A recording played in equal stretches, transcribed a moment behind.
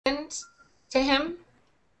to him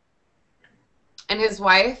and his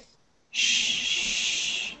wife?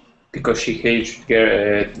 Because she hates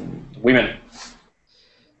women.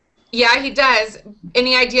 Yeah, he does.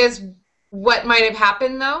 Any ideas what might have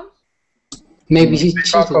happened, though? Maybe she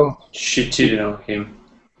cheated. She cheated on him.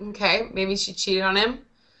 Okay, maybe she cheated on him.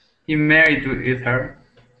 He married with her.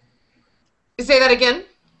 Say that again?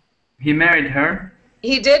 He married her.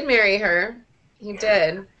 He did marry her. He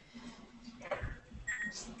did.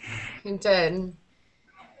 He did.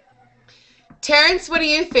 Terrence, what do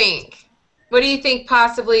you think? What do you think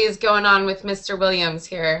possibly is going on with Mr. Williams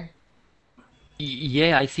here?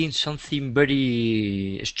 Yeah, I think something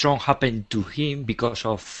very strong happened to him because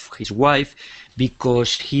of his wife,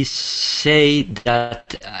 because he said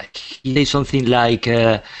that he said something like,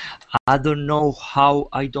 "I don't know how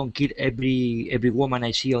I don't kill every woman I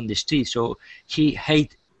see on the street." So he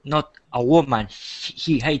hates not a woman;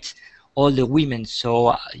 he hates all the women.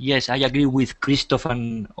 So yes, I agree with Christoph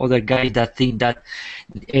and other guys that think that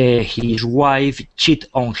his wife cheated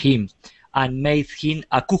on him and made him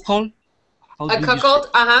a cuckold. A cuckold,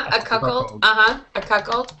 a cuckold, a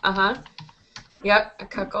cuckold, Yep, a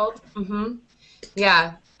cuckold.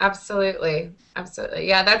 Yeah, absolutely, absolutely.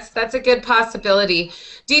 Yeah, that's a good possibility.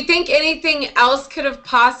 Do you think anything else could have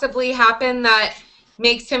possibly happened that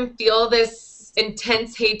makes him feel this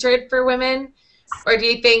intense hatred for women, or do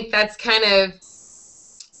you think that's kind of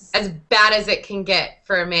as bad as it can get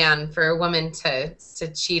for a man, for a woman to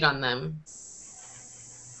cheat on them?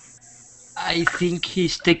 I think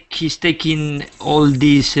he's taking all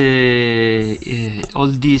this in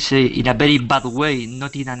a very bad way,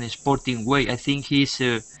 not in a sporting way. I think he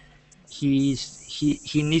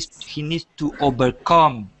needs to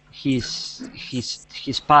overcome his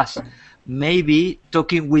past. Maybe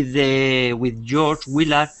talking with George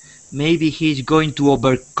Willard, maybe he's going to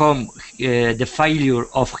overcome the failure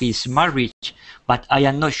of his marriage. But I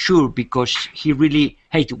am not sure because he really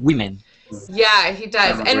hates women. Yeah, he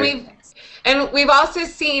does, and we've also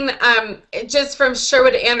seen, just from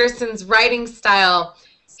Sherwood Anderson's writing style,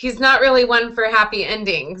 he's not really one for happy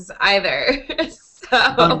endings either.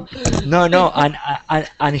 So. No, and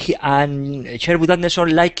Sherwood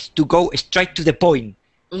Anderson likes to go straight to the point.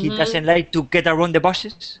 He doesn't like to get around the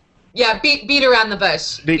bushes. Yeah, beat around the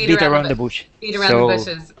bush. Beat around the bush. Beat around the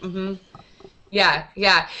bushes. Yeah,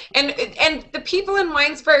 yeah, and the people in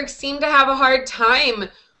Winesburg seem to have a hard time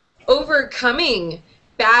overcoming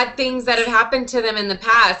bad things that have happened to them in the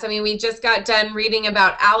past. I mean, we just got done reading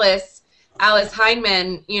about Alice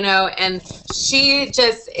Heineman, you know, and she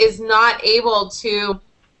just was not able to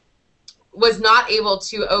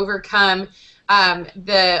overcome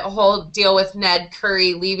the whole deal with Ned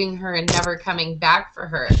Curry leaving her and never coming back for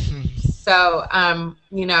her. So,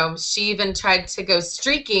 you know, she even tried to go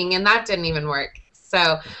streaking, and that didn't even work.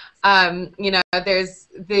 So, you know, there's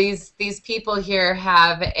these people here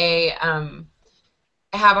have a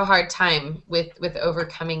hard time with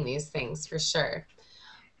overcoming these things for sure.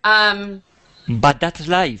 But that's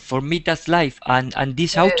life. For me, that's life. And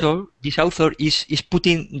this author is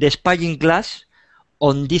putting the spying glass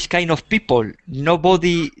on this kind of people.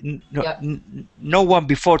 Nobody, no one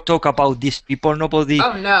before talk about these people. Nobody.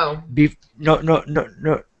 Oh no.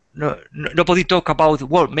 Nobody talk about.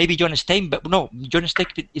 Well, maybe John Stein, but no, John Stein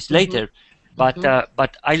is later. But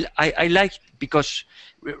I like, because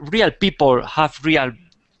real people have real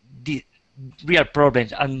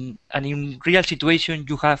problems, and in real situation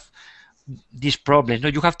you have these problems. No,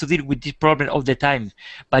 you have to deal with this problem all the time,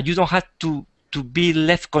 but you don't have to be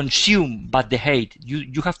left consumed by the hate.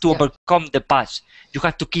 You have to overcome the past. You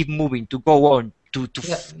have to keep moving, to go on, to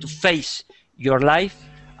face your life,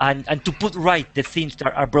 and to put right the things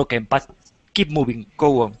that are broken, but keep moving,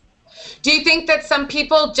 go on. Do you think that some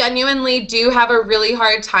people genuinely do have a really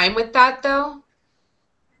hard time with that, though?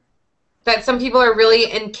 That some people are really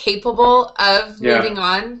incapable of moving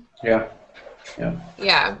on? Yeah.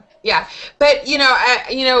 But, you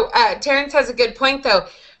know, Terrence has a good point, though.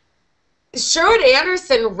 Sherwood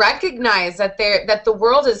Anderson recognized that the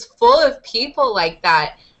world is full of people like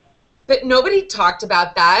that, but nobody talked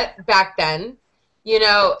about that back then. You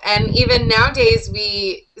know, and even nowadays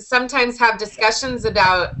we sometimes have discussions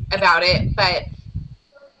about it, but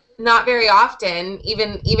not very often,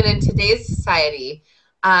 even in today's society.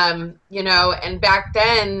 You know, and back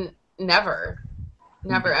then, never,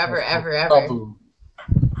 ever. Taboo.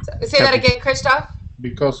 Say that again, Christoph?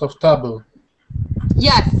 Because of taboo.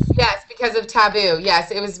 Yes, because of taboo.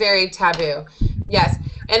 Yes, it was very taboo. Yes,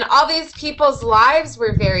 and all these people's lives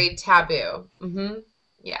were very taboo.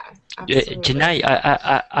 Yeah. Chennai,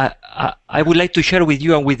 I would like to share with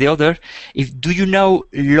you and with the others. Do you know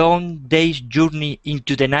Long Day's Journey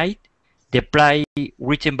into the Night? the play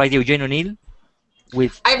written by the Eugene O'Neill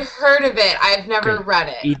with I've heard of it. I've never okay. read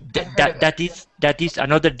it. I've heard of it. That is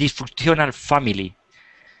another dysfunctional family.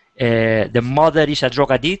 The mother is a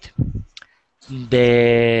drug addict.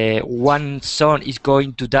 The one son is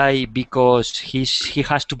going to die because he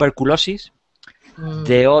has tuberculosis.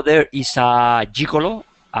 The other is a gigolo,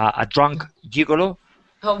 a drunk gigolo,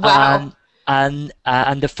 Oh wow. and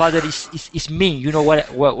the father is mean. You know what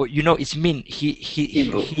you know? It's mean.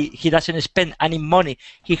 He doesn't spend any money.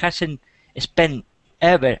 He hasn't spent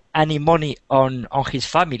ever any money on his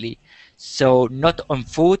family. So not on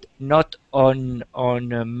food, not on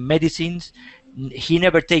medicines. He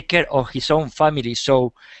never take care of his own family.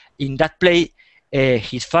 So in that play,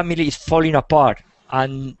 his family is falling apart,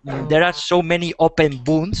 and there are so many open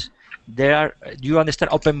wounds. There are, do you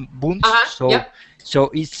understand open wounds? So Yep. so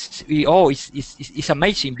it's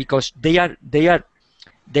amazing because they are they are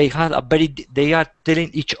telling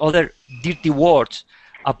each other dirty words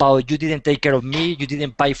about you didn't take care of me, you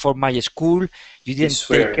didn't pay for my school, you didn't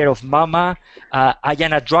take care of mama. I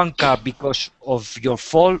am a drunkard because of your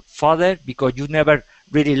fault, father, because you never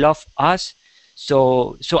really loved us.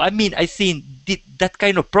 So I mean, I think that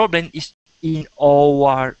kind of problem is in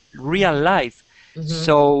our real life.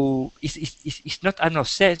 So it's not an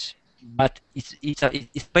obsess, but it's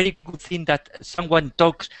very good thing that someone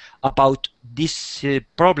talks about this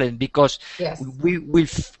problem, because Yes. we will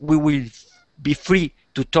be free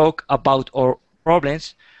to talk about our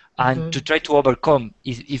problems and to try to overcome.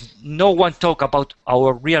 If no one talk about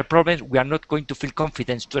our real problems, we are not going to feel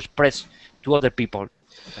confidence to express to other people.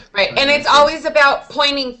 Right. And it's always about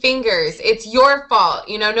pointing fingers. It's your fault.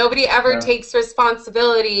 You know, nobody ever takes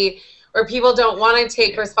responsibility, or people don't want to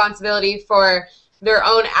take responsibility for their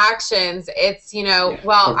own actions. It's, you know,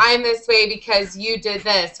 well, I'm this way because you did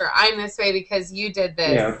this, or I'm this way because you did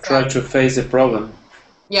this. Yeah, try to face the problem.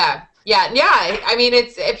 Yeah. I mean,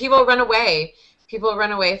 it's people run away. People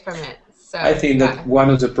run away from it. So I think that one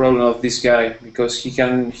of the problem of this guy, because he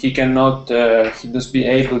must be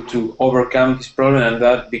able to overcome his problem, and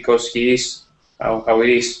that because he is how it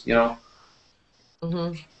is, you know.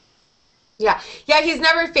 Yeah, he's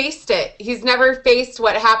never faced it. He's never faced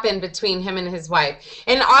what happened between him and his wife.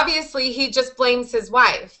 And obviously he just blames his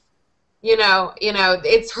wife. You know,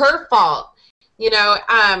 it's her fault. You know,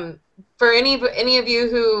 for any of you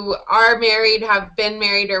who are married, have been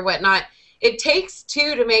married or whatnot, it takes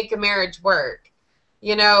two to make a marriage work.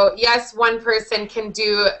 You know, yes, one person can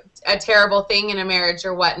do a terrible thing in a marriage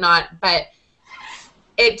or whatnot, but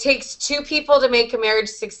it takes two people to make a marriage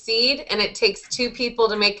succeed, and it takes two people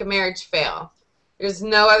to make a marriage fail. There's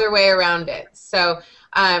no other way around it. So,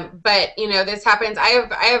 but you know, this happens. I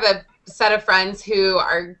have a set of friends who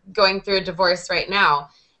are going through a divorce right now,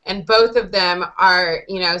 and both of them are,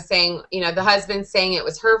 you know, saying, you know, the husband's saying it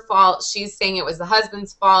was her fault, she's saying it was the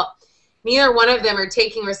husband's fault. Neither one of them are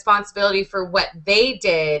taking responsibility for what they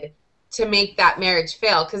did to make that marriage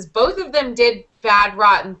fail, because both of them did bad,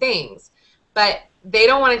 rotten things, but they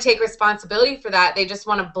don't want to take responsibility for that. They just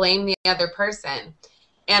want to blame the other person.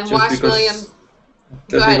 And Wash Williams.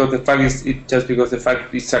 Just because the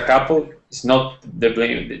fact it's a couple, it's not the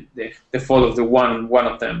blame, the fault of the one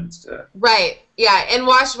of them. Right. Yeah. And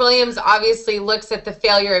Wash Williams obviously looks at the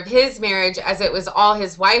failure of his marriage as it was all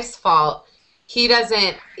his wife's fault. He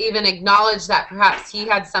doesn't even acknowledge that perhaps he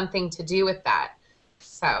had something to do with that.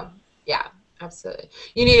 So, yeah, absolutely.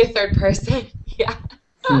 You need a third person. Yeah.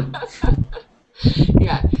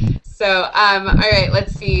 Yeah. So, all right,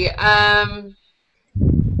 let's see.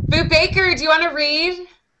 Boo Baker, do you want to read?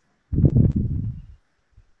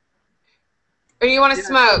 Or do you want to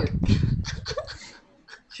smoke?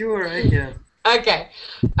 Sure, I can. Okay.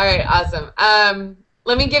 All right, awesome.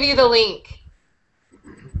 Let me give you the link.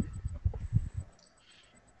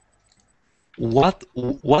 What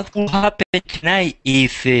will happen tonight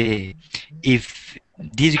if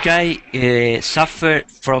this guy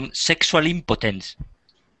suffered from sexual impotence?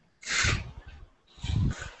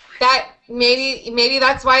 That maybe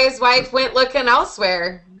that's why his wife went looking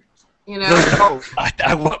elsewhere. You know. No,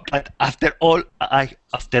 but after all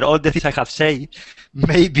the things I have said,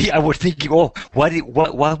 maybe I was thinking, oh, what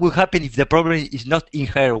will happen if the problem is not in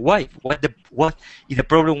her wife? What if the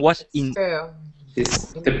problem was in? True.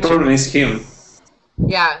 The problem is him.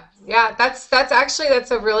 Yeah, that's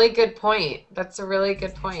a really good point. That's a really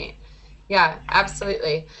good point. Yeah,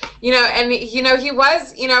 absolutely. You know, and you know, he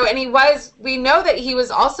was, you know, and he was, we know that he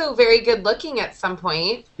was also very good looking at some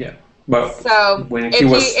point. Yeah. Well, so when he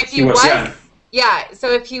was young. Yeah,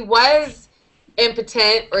 so if he was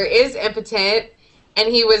impotent or is impotent, and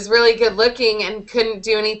he was really good looking and couldn't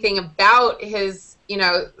do anything about his, you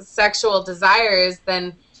know, sexual desires,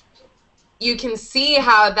 then you can see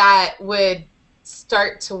how that would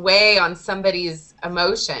start to weigh on somebody's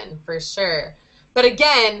emotion for sure. But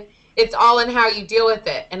again, it's all in how you deal with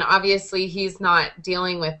it, and obviously he's not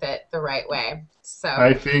dealing with it the right way. So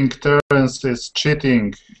I think Terence is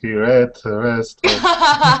cheating. He read the rest of...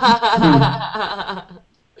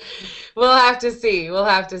 We'll have to see. We'll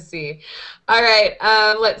have to see. All right.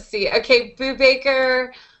 Let's see. Okay, Boo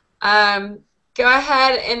Baker, go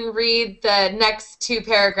ahead and read the next 2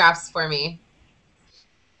 paragraphs for me.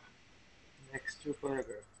 Next 2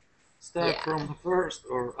 paragraphs. Start from the first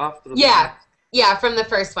or after the Yeah, from the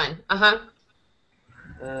first one.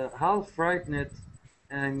 How frightened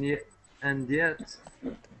and yet,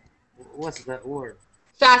 what's that word?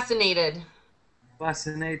 Fascinated.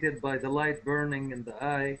 Fascinated by the light burning in the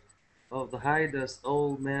eye of the highest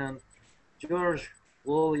old man, George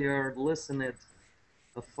Williard listened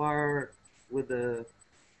afar with a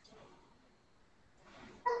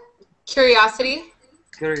curiosity.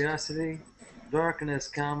 Darkness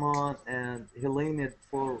came on, and he leaned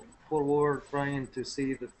forward, trying to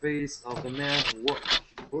see the face of the man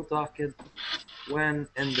who talked. When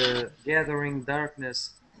in the gathering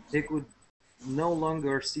darkness, he could no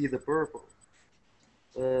longer see the purple,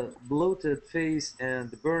 bloated face and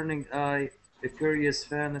the burning eye. A curious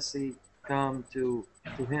fantasy came to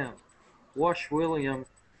him. Wash William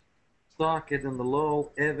talked in the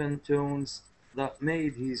low, even tones that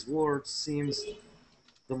made his words seem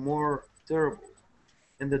the more terrible.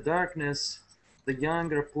 In the darkness, the young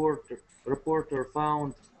reporter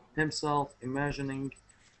found himself imagining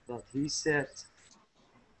that he sat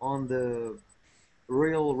on the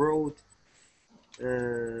railroad,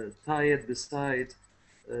 tied beside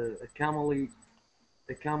a comely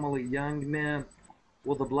young man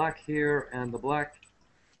with the black hair and the black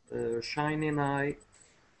shining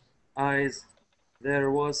eyes. There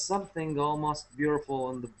was something almost beautiful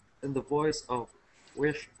in the voice of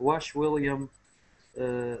Wash William,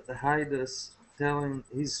 the hides telling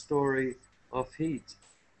his story of heat.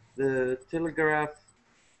 The telegraph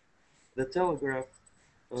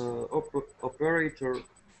operator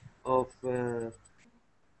of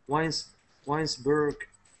Winesburg,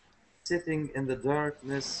 sitting in the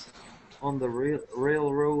darkness on the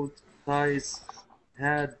railroad ties,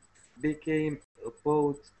 had become a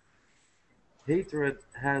poet. Hatred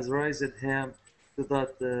has raised him to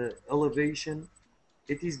that elevation.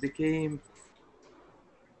 It is became,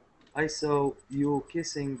 I saw you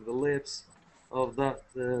kissing the lips of that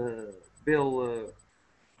Bill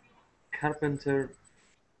Carpenter,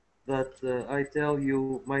 that I tell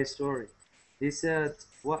you my story. He said,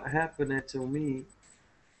 what happened to me,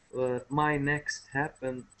 my next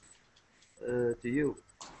happened to you.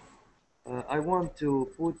 I want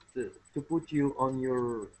to put you on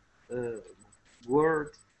your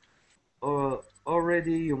word.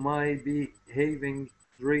 Already you might be having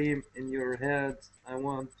dream in your head. I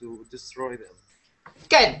want to destroy them.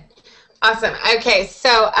 Good. Awesome. Okay,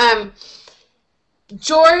 so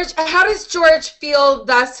George, how does George feel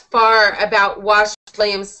thus far about Wash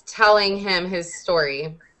Williams telling him his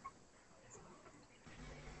story?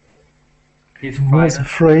 He's Was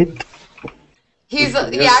afraid. He's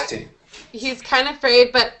he's kind of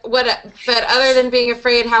afraid, but other than being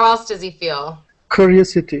afraid, how else does he feel?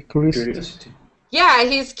 Curiosity. Yeah,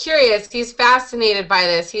 he's curious. He's fascinated by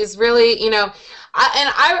this. He's really,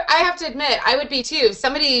 I have to admit, I would be too. If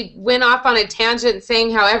somebody went off on a tangent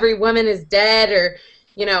saying how every woman is dead or,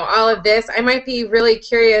 all of this, I might be really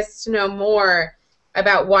curious to know more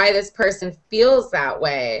about why this person feels that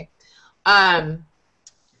way.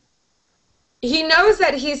 He knows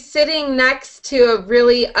that he's sitting next to a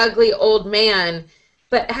really ugly old man,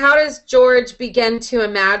 but how does George begin to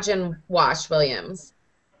imagine Wash Williams?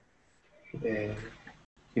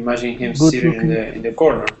 Imagine him sitting in the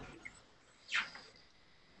corner.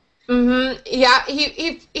 Yeah,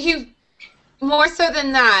 he more so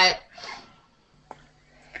than that.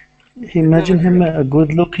 Imagine him a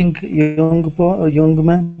good-looking young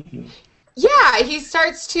man. Yeah, he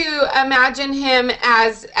starts to imagine him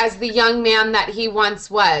as the young man that he once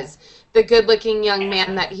was, the good-looking young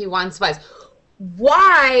man that he once was.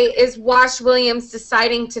 Why is Wash Williams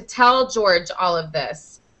deciding to tell George all of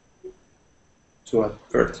this? To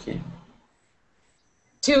avert him.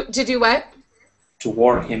 To do what? To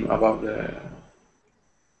warn him about the...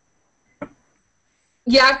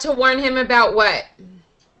 Yeah, to warn him about what?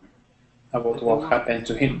 About what happened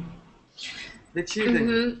to him. The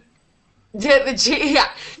cheating. Yeah,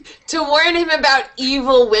 to warn him about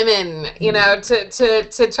evil women,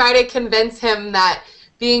 to try to convince him that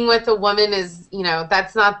being with a woman is,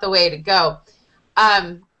 that's not the way to go.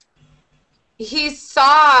 He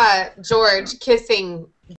saw George kissing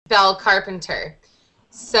Bell Carpenter.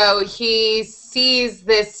 So he sees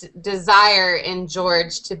this desire in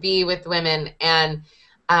George to be with women, and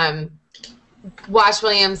Wash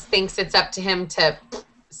Williams thinks it's up to him to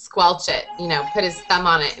squelch it, put his thumb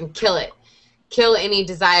on it and kill it. Kill any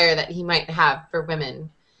desire that he might have for women.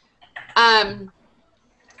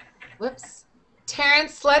 Whoops.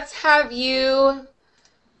 Terrence, let's have you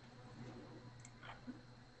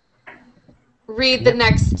read the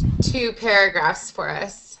next 2 paragraphs for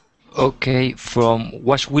us. Okay, from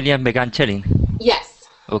Wash Williams began telling. Yes.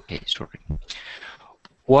 Okay, sorry.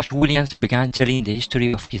 Wash Williams began telling the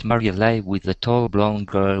history of his married life with the tall blonde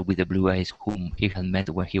girl with the blue eyes whom he had met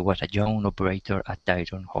when he was a young operator at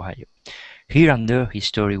Dayton, Ohio. Here and there his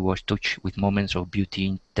story was touched with moments of beauty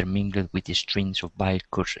intermingled with the strings of vile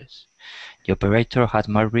curses. The operator had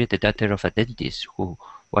married the daughter of a dentist who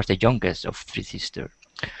was the youngest of 3 sisters.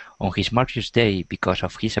 On his marriage day, because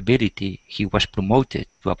of his ability, he was promoted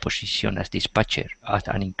to a position as dispatcher at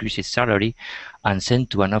an increased salary and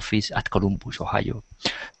sent to an office at Columbus, Ohio.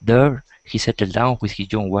 There, he settled down with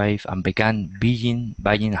his young wife and began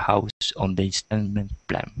buying a house on the installment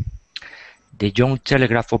plan. The young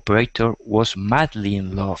telegraph operator was madly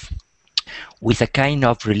in love. With a kind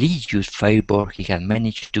of religious fervor, he had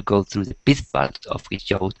managed to go through the pitfalls of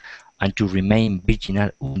his youth and to remain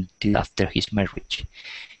virginal until after his marriage.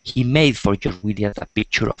 He made for George Williams a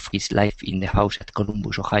picture of his life in the house at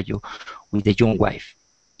Columbus, Ohio, with the young wife.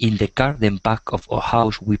 In the garden back of our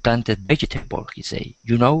house we planted vegetables, he said.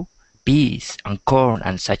 You know, peas and corn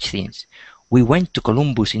and such things. We went to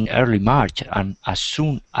Columbus in early March, and as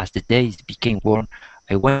soon as the days became warm,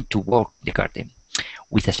 I went to work in the garden.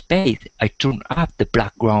 With a spade, I turned up the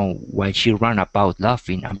black ground while she ran about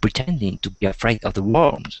laughing and pretending to be afraid of the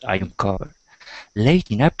worms I uncovered. Late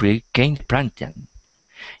in April came the planting.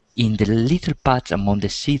 In the little paths among the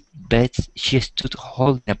seed beds she stood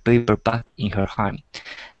holding a paper bag in her hand.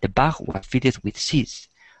 The bag was filled with seeds.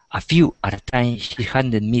 A few at a time she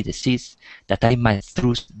handed me the seeds that I might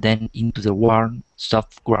thrust them into the warm,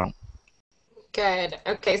 soft ground. Good.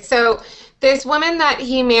 Okay, so this woman that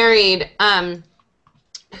he married,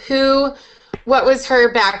 what was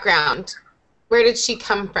her background? Where did she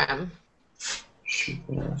come from? She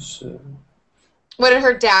was. What did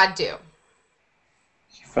her dad do?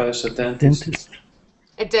 Father's a dentist.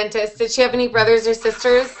 A dentist. Did she have any brothers or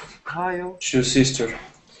sisters? Ohio. 2 sisters.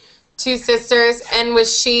 2 sisters. And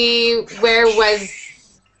was she,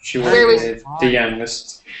 She was the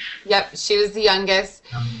youngest. Yep, she was the youngest.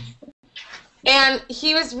 And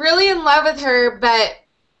he was really in love with her, but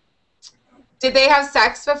did they have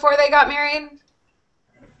sex before they got married?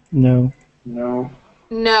 No. No.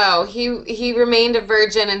 No, he remained a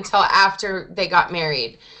virgin until after they got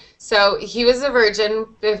married. So he was a virgin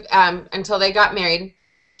until they got married.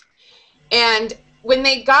 And when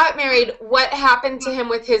they got married, what happened to him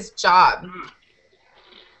with his job?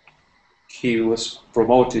 He was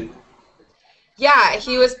promoted. Yeah,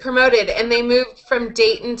 he was promoted, and they moved from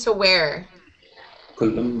Dayton to where?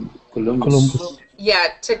 Columbus. Yeah,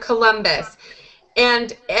 to Columbus.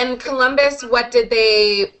 And in Columbus, what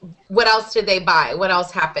else did they buy? What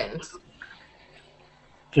else happened?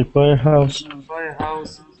 They buy a house. Buy a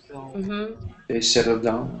house. So. They settled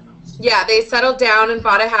down. Yeah, they settled down and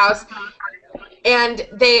bought a house. And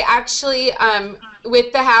they actually,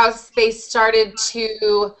 with the house, they started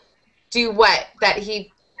to do what that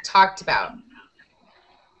he talked about?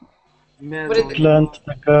 What did Plant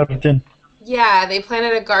a garden. Yeah, they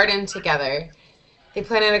planted a garden together.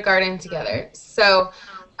 So,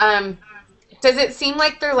 does it seem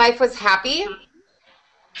like their life was happy?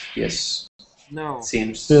 Yes. No.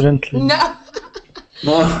 Seems. Apparently. No.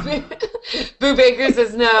 No. Boo Baker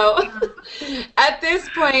says no. At this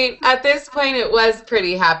point, it was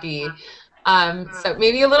pretty happy. So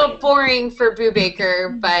maybe a little boring for Boo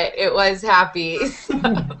Baker, but it was happy.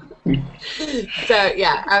 So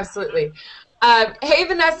yeah, absolutely. Hey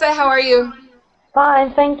Vanessa, how are you?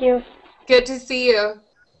 Fine, thank you. Good to see you.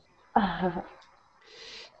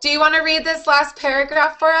 Do you want to read this last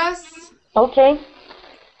paragraph for us? Okay.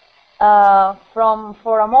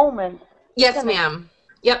 For a moment. Yes, ma'am.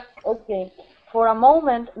 Yep. Okay. For a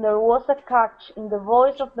moment there was a catch in the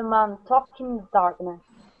voice of the man talking in the darkness.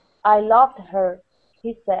 I loved her,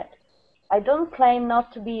 he said. I don't claim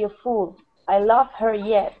not to be a fool. I love her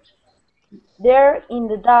yet. There in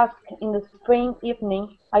the dusk, in the spring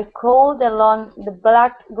evening, I crawled along the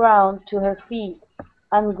black ground to her feet,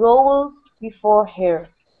 and grovelled before her.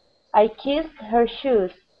 I kissed her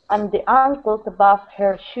shoes, and the ankles above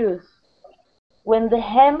her shoes. When the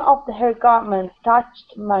hem of her garment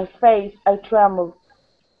touched my face, I trembled.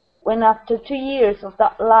 When after 2 years of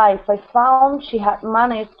that life I found she had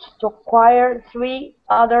managed to acquire 3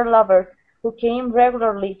 other lovers who came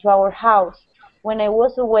regularly to our house when I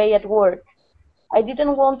was away at work, I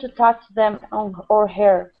didn't want to touch them or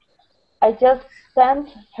her. I just sent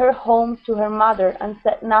her home to her mother and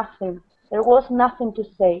said nothing. There was nothing to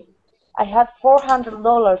say. I had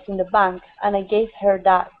 $400 in the bank and I gave her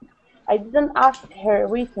that. I didn't ask her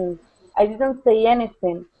reasons. I didn't say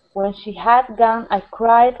anything. When she had gone I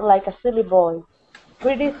cried like a silly boy.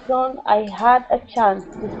 Pretty soon I had a chance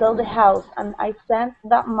to sell the house and I sent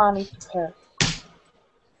that money to her.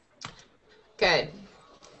 Good.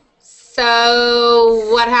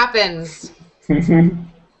 So what happens?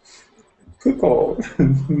 Cuckold.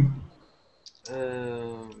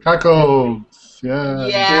 Cuckold. Yeah.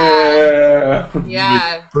 Yeah. Yeah.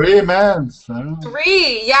 Yeah. 3 men. Huh?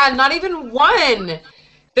 3. Yeah, not even 1.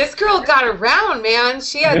 This girl got around, man.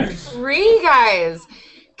 She had 3 guys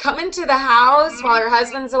come into the house while her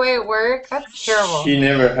husband's away at work. That's terrible. She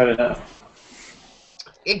never had enough.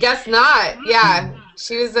 I guess not. Yeah,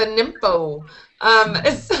 she was a nympho.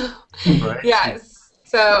 So, Right. yeah.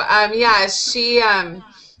 So, yeah, she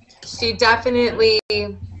definitely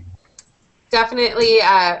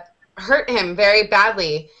hurt him very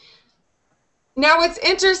badly. Now, what's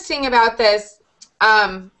interesting about this,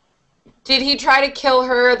 did he try to kill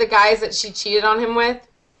her, the guys that she cheated on him with?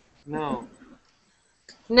 No,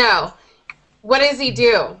 No. What does he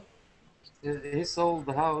do? he sold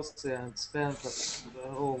the house and spent the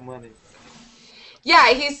whole money. Yeah,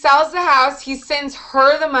 he sells the house. He sends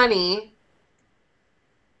her the money.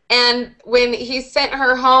 And when he sent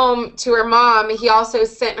her home to her mom, he also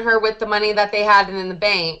sent her with the money that they had in the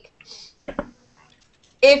bank.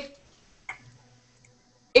 If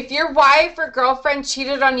your wife or girlfriend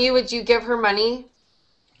cheated on you, would you give her money?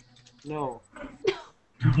 No,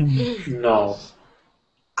 No.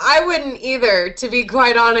 I wouldn't either, to be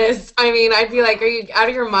quite honest. I mean, I'd be like, are you out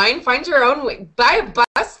of your mind? Find your own way. Buy a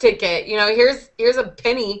bus ticket. You know, here's a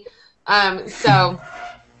penny. So,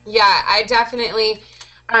 yeah, I definitely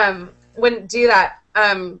wouldn't do that.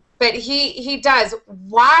 But he does.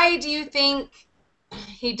 Why do you think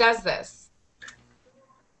he does this?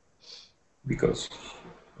 Because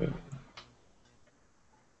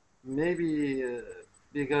maybe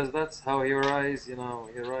because that's how he rises. You know,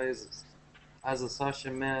 he rises as a such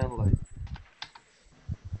a man,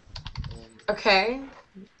 Okay.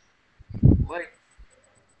 like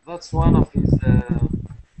that's one of his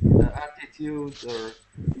attitudes, or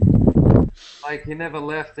like he never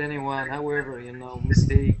left anyone. However, you know,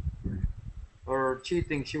 mistake or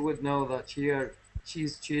cheating, she would know that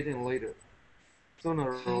she's cheating later,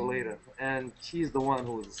 sooner or later, and she's the one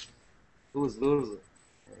who's losing.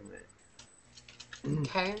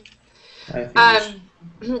 Okay. I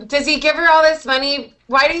think Does he give her all this money?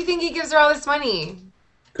 Why do you think he gives her all this money?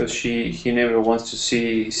 because he never wants to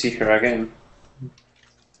see her again.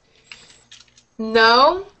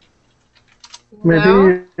 No.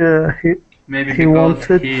 Maybe No. Maybe he because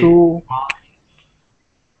wanted he to.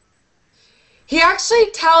 He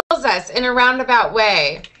actually tells us in a roundabout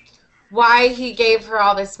way why he gave her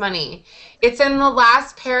all this money. It's in the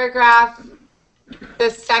last paragraph, the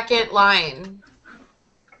second line.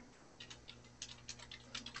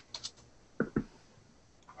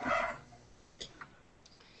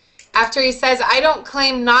 After he says, I don't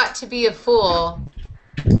claim not to be a fool.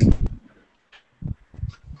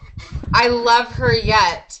 I love her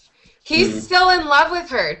yet. He's still in love with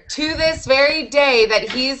her to this very day that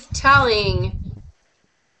he's telling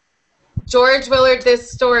George Willard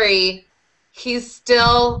this story. He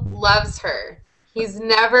still loves her. He's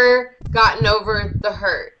never gotten over the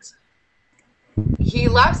hurt. He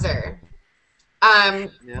loves her.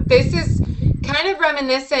 This is kind of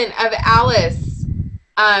reminiscent of Alice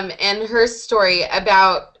and her story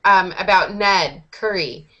about Ned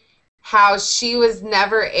Curry, how she was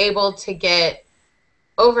never able to get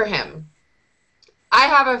over him. I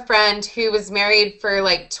have a friend who was married for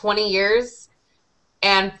like 20 years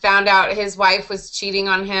and found out his wife was cheating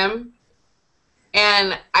on him.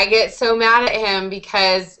 And I get so mad at him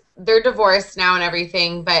because they're divorced now and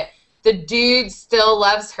everything, but the dude still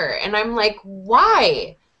loves her. And I'm like,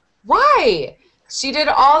 why? Why? She did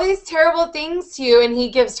all these terrible things to you, and he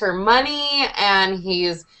gives her money, and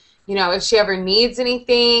he's, you know, if she ever needs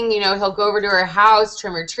anything, you know, he'll go over to her house,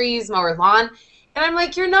 trim her trees, mow her lawn. And I'm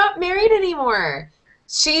like, you're not married anymore.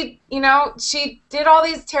 She, you know, she did all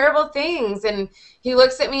these terrible things. And he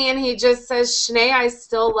looks at me and he just says, Shanae, I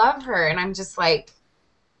still love her. And I'm just like,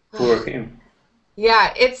 Poor him.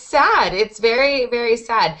 yeah, it's sad. It's very, very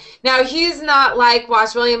sad. Now, he's not like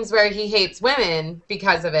Wash Williams where he hates women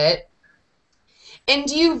because of it. And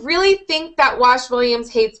do you really think that Wash Williams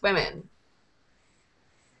hates women?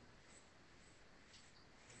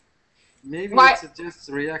 Maybe Why? it's just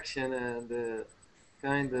a reaction and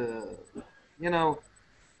kind of, you know,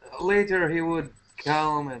 later he would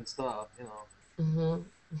calm and stuff, you know.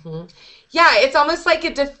 Yeah, it's almost like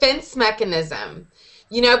a defense mechanism,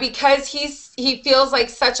 because he feels like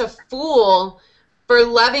such a fool for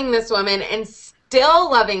loving this woman and still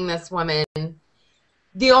loving this woman.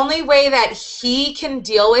 The only way that he can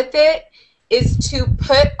deal with it is to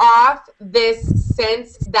put off this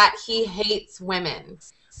sense that he hates women,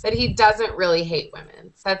 but he doesn't really hate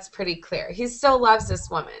women. That's pretty clear. He still loves this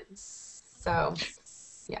woman. So,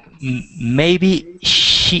 yeah. Maybe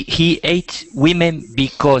he ate women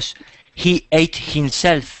because he ate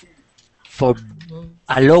himself for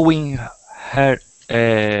allowing her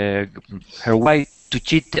her wife to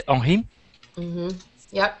cheat on him.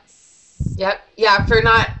 Yep. Yeah, for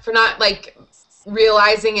not like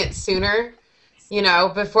realizing it sooner,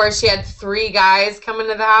 before she had 3 guys come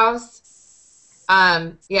into the house.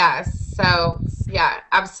 Yeah, so yeah,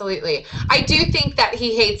 absolutely. I do think that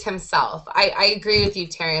he hates himself. I agree with you,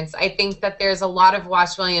 Terrence. I think that there's a lot of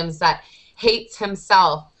Wash Williams that hates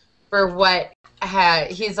himself for what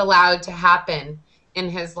he's allowed to happen in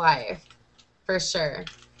his life. For sure.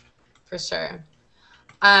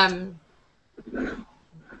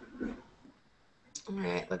 All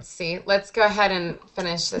right, let's see. Let's go ahead and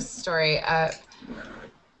finish this story up.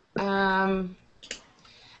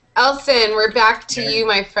 Elson, we're back to you,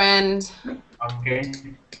 my friend. Okay.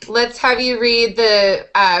 Let's have you read the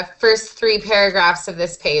first 3 paragraphs of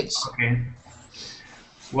this page. Okay.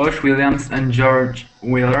 Wash Williams and George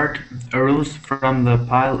Willard arose from the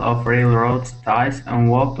pile of railroad ties and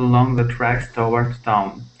walked along the tracks toward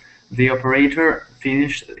town. The operator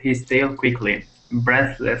finished his tale quickly,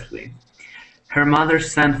 breathlessly. "Her mother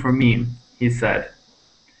sent for me," he said.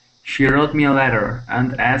 "She wrote me a letter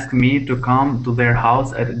and asked me to come to their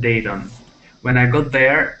house at Dayton. When I got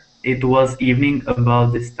there, it was evening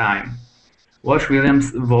about this time." Wash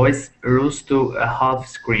Williams' voice rose to a half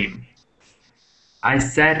scream. "I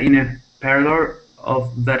sat in a parlor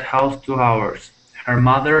of that house 2 hours. Her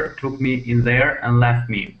mother took me in there and left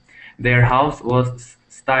me. Their house was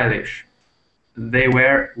stylish. They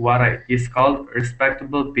were what is called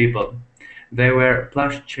respectable people. There were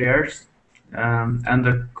plush chairs and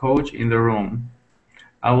a couch in the room.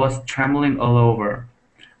 I was trembling all over.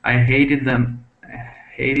 I hated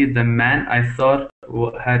the man I thought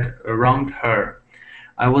had wronged her.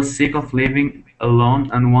 I was sick of living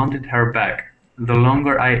alone and wanted her back. The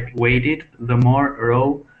longer I waited, the more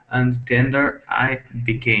raw and tender I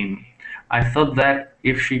became. I thought that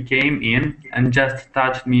if she came in and just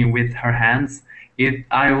touched me with her hands,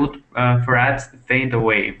 I would perhaps faint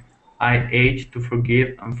away. I ate to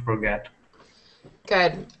forgive and forget."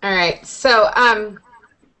 Good. All right. So,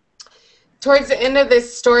 towards the end of this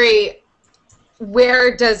story,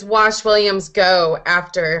 where does Wash Williams go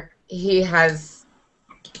after he has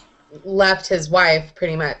left his wife,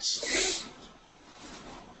 pretty much?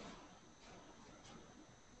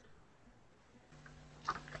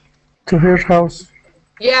 To her house.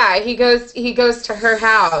 Yeah, he goes to her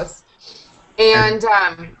house. And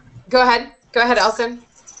go ahead, Elson.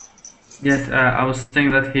 Yes, I was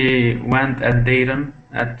saying that he went at Dayton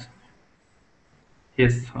at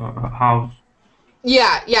his house.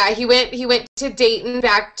 Yeah, he went to Dayton,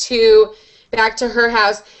 back to her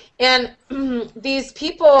house. And these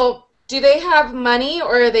people, do they have money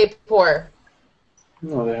or are they poor?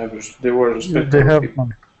 No, they were respectable They have people.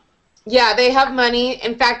 money. Yeah, they have money.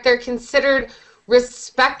 In fact, they're considered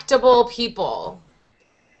respectable people.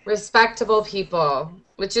 Respectable people,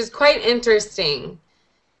 which is quite interesting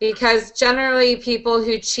because generally people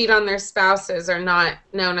who cheat on their spouses are not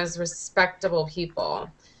known as respectable people.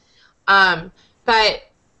 But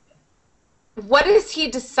what does he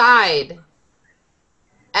decide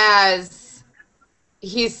as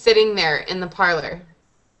he's sitting there in the parlor?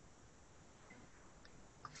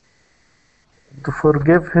 To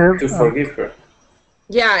forgive her. To forgive her.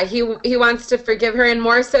 Yeah, he wants to forgive her, and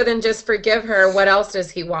more so than just forgive her, what else does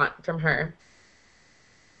he want from her?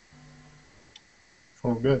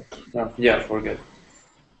 Forget. Yeah, forget.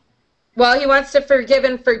 Well, he wants to forgive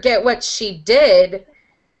and forget what she did.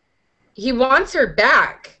 He wants her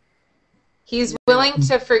back. He's willing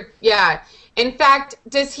to yeah. In fact,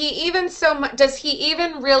 does he even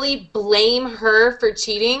really blame her for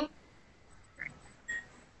cheating?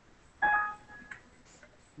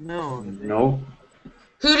 No. No,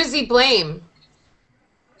 Who does he blame?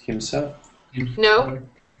 himself. No?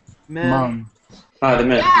 Man. Ah, the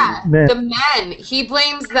man. Yeah, Men. the men. He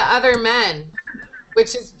blames the other men,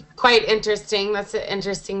 which is quite interesting. That's an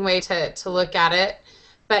interesting way to look at it.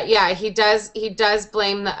 But yeah, he does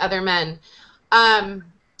blame the other men.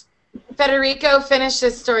 Federico, finish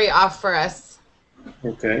this story off for us.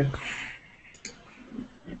 Okay.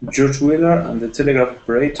 George Wheeler and the telegraph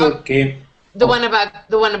operator came. The one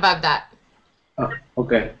above that.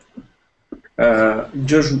 Okay.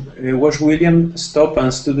 Wash William stopped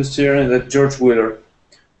and stood staring at George Wheeler.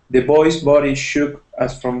 The boy's body shook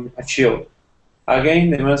as from a chill. Again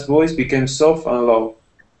the man's voice became soft and low.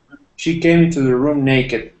 She came into the room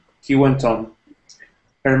naked, he went on.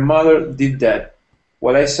 Her mother did that.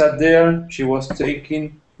 While I sat there, she was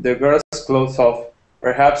taking the girl's clothes off,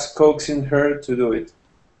 perhaps coaxing her to do it.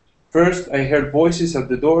 First I heard voices at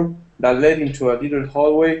the door that led into a little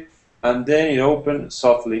hallway, and then it opened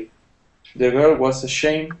softly. The girl was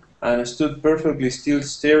ashamed and stood perfectly still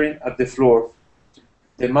staring at the floor.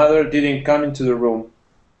 The mother didn't come into the room.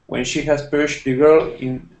 When she had pushed the girl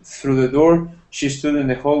in through the door, she stood in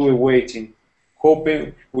the hallway waiting,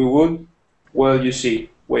 hoping we would, well, you see,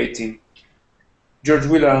 waiting. George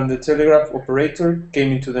Wheeler and the telegraph operator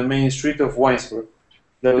came into the main street of Winesburg.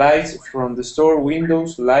 The lights from the store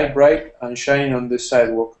windows lay bright and shining on the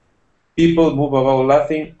sidewalk. People moved about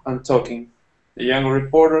laughing and talking. The young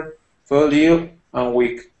reporter felt ill and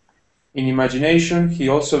weak. In imagination, he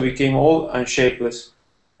also became old and shapeless.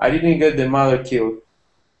 I didn't get the mother killed,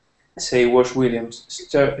 said Wash Williams,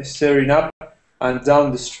 staring up and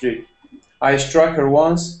down the street. I struck her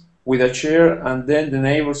once with a chair, and then the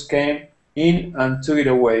neighbors came in and took it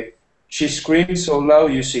away. She screamed so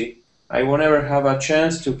loud, you see. I won't ever have a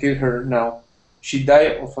chance to kill her now. She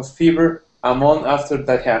died of a fever a month after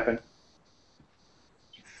that happened.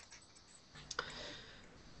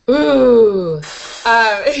 Ooh.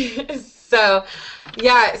 So,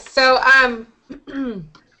 yeah. So,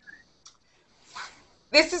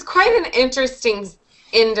 this is quite an interesting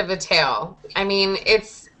end of a tale. I mean,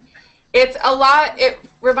 it's a lot. It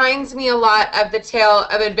reminds me a lot of the tale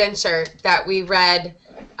of adventure that we read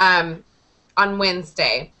on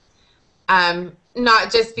Wednesday.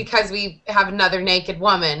 Not just because we have another naked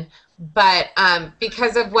woman, but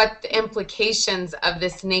because of what the implications of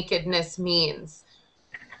this nakedness means.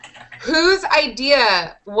 Whose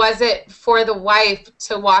idea was it for the wife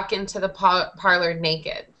to walk into the parlor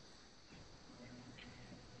naked?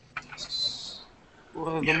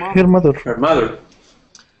 Well, the mom. Her mother. Her mother.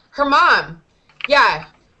 Her mom. Yeah.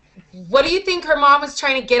 What do you think her mom was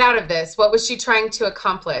trying to get out of this? What was she trying to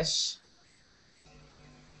accomplish?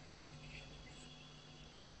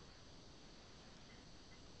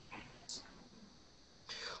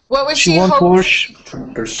 What was She she won't hoping? wash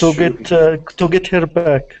to get her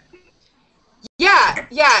back. Yeah.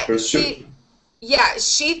 She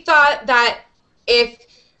thought that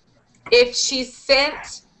if she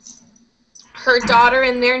sent her daughter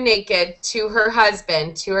in there naked to her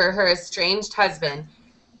husband, to her estranged husband,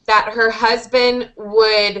 that her husband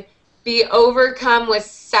would be overcome with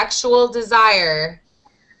sexual desire.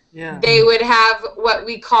 Yeah. They would have what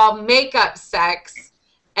we call makeup sex,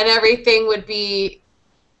 and everything would be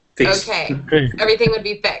Fixed. okay. Everything would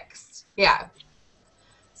be fixed. Yeah.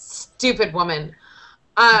 Stupid woman.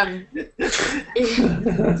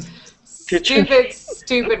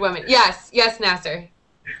 Stupid woman. Yes, Nasser.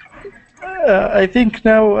 I think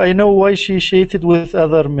now I know why she cheated with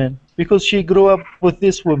other men. Because she grew up with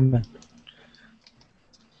this woman.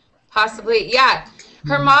 Possibly, yeah.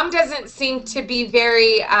 Her mom doesn't seem to be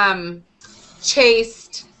very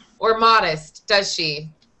chaste or modest, does she?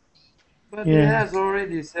 But Yeah. he has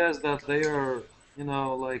already says that they are,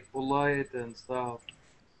 like polite and stuff.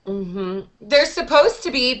 Mm-hmm. They're supposed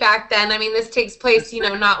to be back then. I mean, this takes place,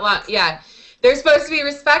 not long. Yeah. They're supposed to be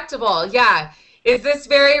respectable. Yeah. Is this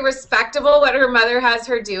very respectable what her mother has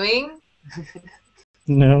her doing?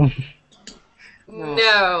 No.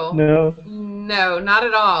 No, not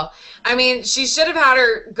at all. I mean, she should have had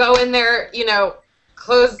her go in there,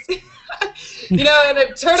 close, in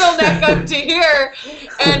a turtleneck up to here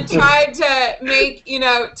and tried to make,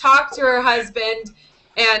 talk to her husband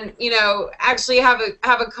and, actually have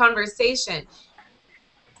a conversation.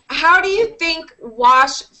 How do you think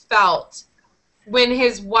Wash felt when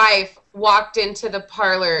his wife walked into the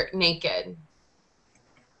parlor naked?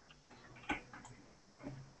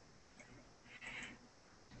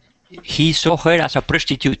 He saw her as a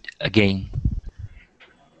prostitute again.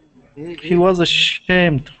 He was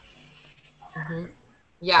ashamed. Mm-hmm.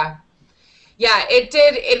 Yeah, it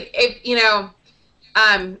did.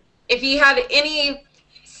 If he had any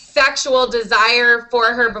sexual desire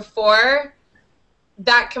for her before,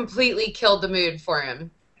 that completely killed the mood for him,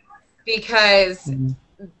 because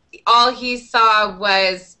all he saw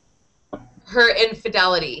was her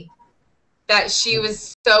infidelity. that she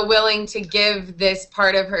was so willing to give this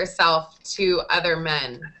part of herself to other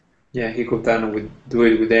men. Yeah, he could do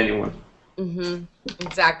it with anyone. Mm-hmm.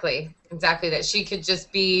 Exactly. That she could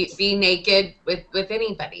just be naked with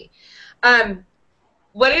anybody.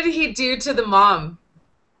 What did he do to the mom?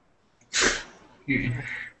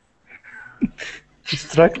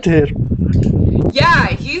 Distract her. Yeah,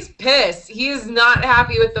 he's pissed. He's not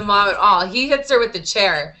happy with the mom at all. He hits her with the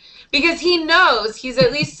chair because he knows, he's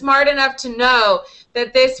at least smart enough to know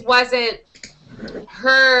that this wasn't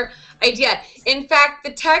her idea. In fact,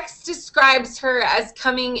 the text describes her as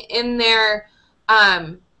coming in there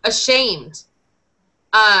ashamed.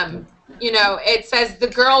 It says the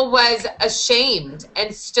girl was ashamed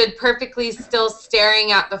and stood perfectly still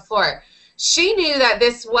staring at the floor. She knew that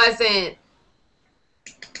this wasn't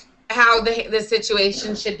how the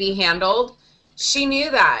situation should be handled. She knew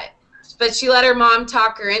that, but she let her mom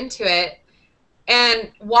talk her into it. And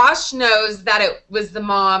Wash knows that it was the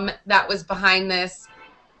mom that was behind this.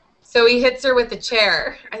 So he hits her with a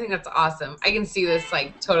chair. I think that's awesome. I can see this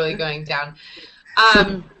like totally going down.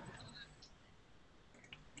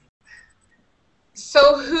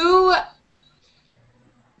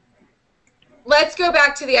 Let's go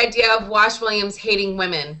back to the idea of Wash Williams hating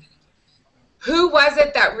women. Who was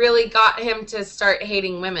it that really got him to start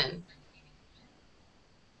hating women?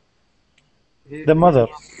 The mother.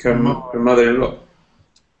 Her mother-in-law.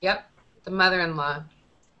 Yep, the mother-in-law.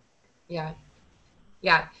 Yeah.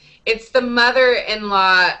 It's the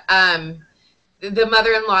mother-in-law. The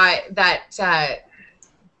mother-in-law that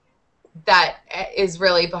is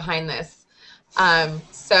really behind this.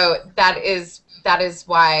 So that is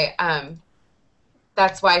why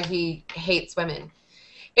that's why he hates women.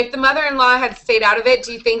 If the mother-in-law had stayed out of it,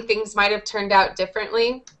 do you think things might have turned out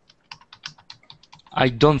differently? I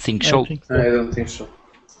don't think so. I don't think so.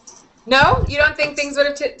 No? You don't think things would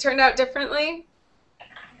have turned out differently?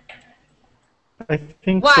 I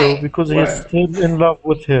think Why? so, because he is still in love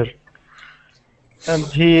with her. And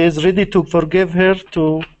he is ready to forgive her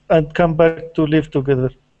and come back to live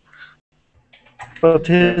together. But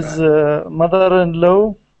his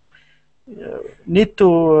mother-in-law need to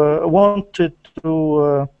wanted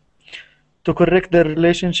to correct their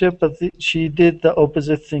relationship, but she did the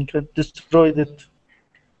opposite thing and destroyed it.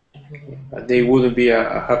 They wouldn't be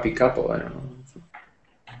a happy couple, I don't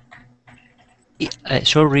know.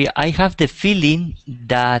 Sorry, I have the feeling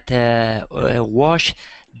that Wash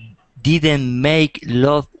didn't make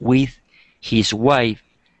love with his wife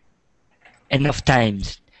enough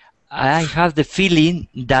times. I have the feeling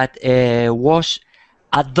that Wash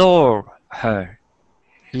adored her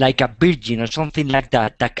like a virgin or something like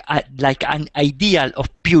that, like an ideal of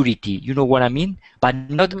purity, you know what I mean? But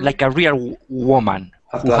not like a real woman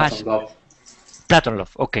who has love. Platon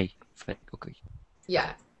love. Okay.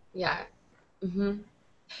 Yeah. Mm-hmm.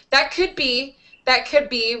 That could be.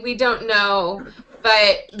 We don't know,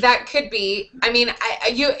 but that could be. I mean,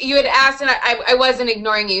 you had asked, and I wasn't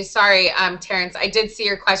ignoring you. Sorry, Terrence. I did see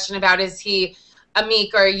your question about is he a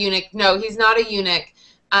meek or a eunuch? No, he's not a eunuch.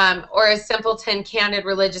 Or a simpleton, candid,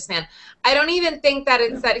 religious man. I don't even think that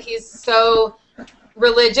it's that he's so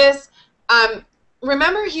religious.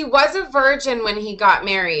 Remember, he was a virgin when he got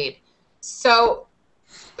married. So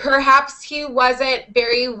perhaps he wasn't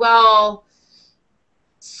very well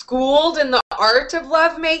schooled in the art of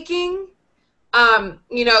lovemaking.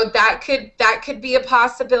 That could be a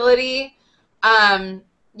possibility.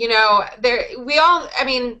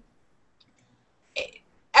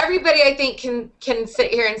 Everybody, I think, can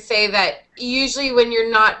sit here and say that usually when you're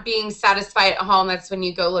not being satisfied at home, that's when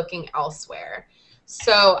you go looking elsewhere.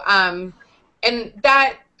 So, and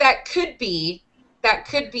that could be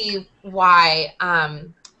why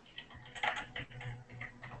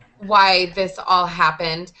this all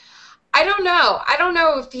happened. I don't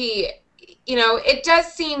know if he, it does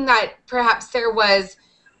seem that perhaps there was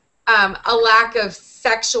a lack of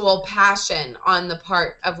sexual passion on the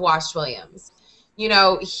part of Wash Williams.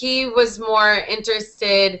 He was more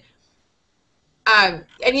interested, and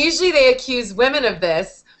usually they accuse women of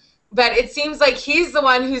this, but it seems like he's the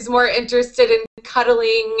one who's more interested in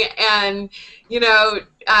cuddling and,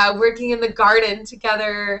 working in the garden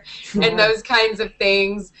together and those kinds of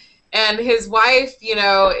things. And his wife,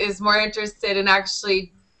 is more interested in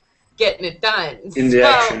actually getting it done. In the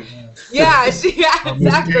action. Yeah,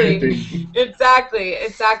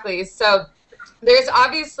 exactly. So there's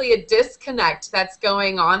obviously a disconnect that's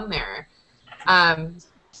going on there.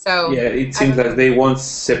 It seems like they want to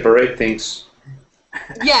separate things.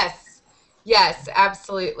 Yes,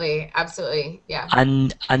 absolutely, yeah.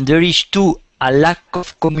 And there is too a lack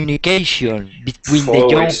of communication between the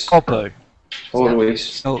young couple. always.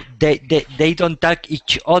 So they don't tag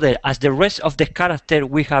each other as the rest of the character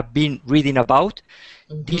we have been reading about.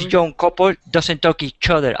 This young couple doesn't talk each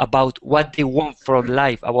other about what they want from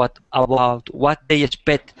life, about what they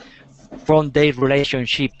expect from their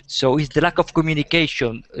relationship. So it's the lack of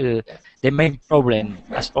communication, the main problem,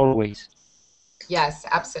 as always. Yes,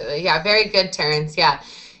 absolutely. Yeah, very good, Terrence. Yeah.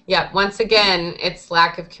 Yeah. Once again, it's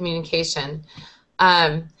lack of communication.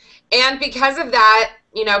 And because of that,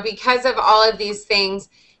 you know, because of all of these things,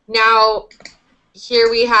 now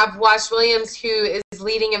here we have Wash Williams, who is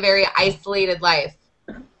leading a very isolated life.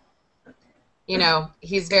 You know,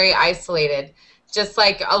 he's very isolated, just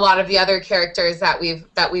like a lot of the other characters that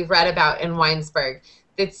we've read about in Winesburg.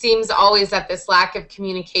 It seems always that this lack of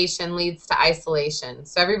communication leads to isolation.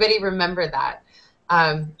 So everybody remember that.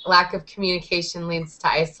 Lack of communication leads to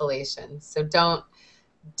isolation. So don't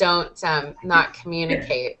not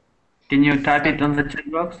communicate. Can you type it on the chat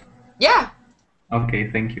box? Yeah. Okay,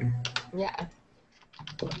 thank you. Yeah.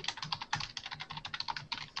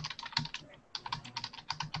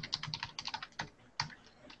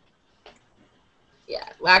 Yeah,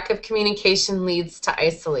 lack of communication leads to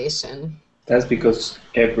isolation. That's because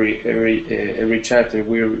every chapter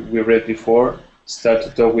we read before start to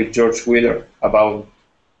talk with George Wheeler about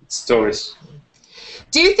stories.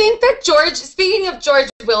 Do you think that George, speaking of George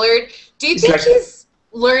Willard, do you think he's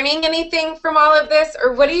learning anything from all of this?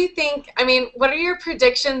 Or what do you think? I mean, what are your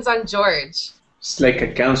predictions on George? It's like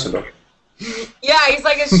a counselor. Yeah, he's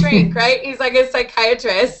like a shrink, right? He's like a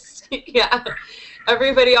psychiatrist. Yeah.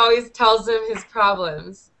 Everybody always tells him his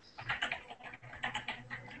problems.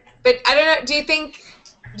 But I don't know, do you think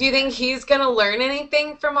he's going to learn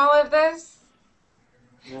anything from all of this?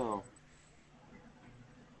 No.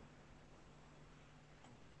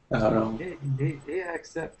 I don't know. He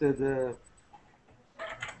accepted.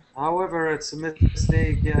 However, it's a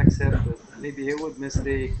mistake. He accepted. Maybe he would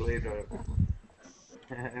mistake later.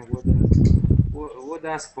 would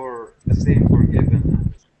ask for the same forgiveness.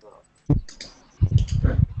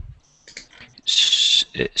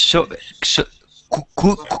 So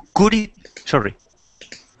could it? Sorry.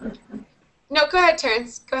 No, go ahead,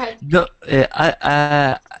 Terrence. Go ahead. No,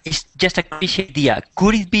 it's just a crazy idea.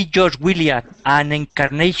 Could it be George Williams an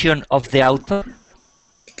incarnation of the author?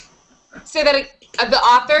 Say that of the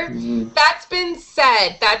author? That's been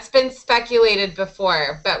said. That's been speculated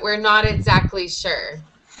before, but we're not exactly sure.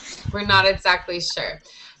 We're not exactly sure.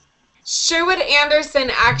 Sherwood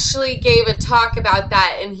Anderson actually gave a talk about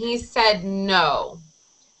that, and he said no.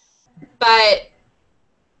 But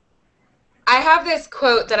I have this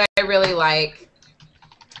quote that I really like.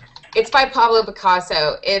 It's by Pablo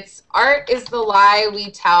Picasso. It's, "Art is the lie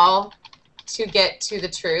we tell to get to the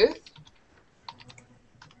truth."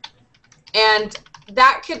 And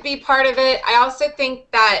that could be part of it. I also think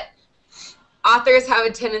that authors have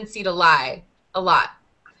a tendency to lie a lot.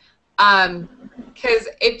 Because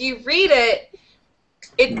if you read it,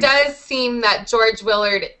 it does seem that George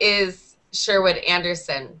Willard is Sherwood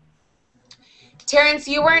Anderson. Terrence,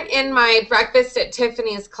 you weren't in my Breakfast at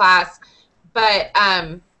Tiffany's class, but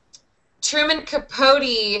Truman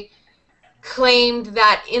Capote claimed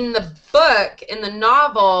that in the book, in the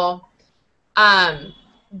novel,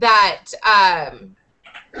 that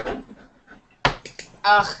no,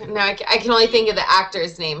 I can only think of the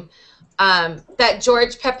actor's name. That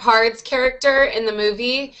George Peppard's character in the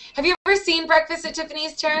movie. Have you ever seen Breakfast at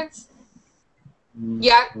Tiffany's, Terrence?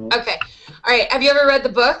 Yeah? Okay. All right. Have you ever read the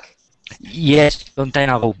book? Yes, long time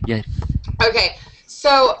ago, yes. Okay.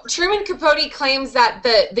 So Truman Capote claims that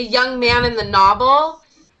the young man in the novel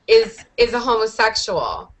is a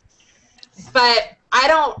homosexual. But I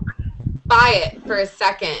don't buy it for a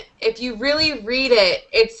second. If you really read it,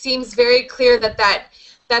 it seems very clear that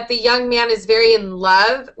the young man is very in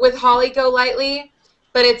love with Holly Golightly,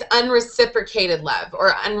 but it's unreciprocated love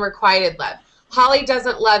or unrequited love. Holly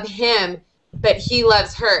doesn't love him, but he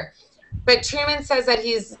loves her. But Truman says that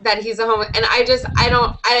he's a homo, and I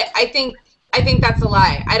think that's a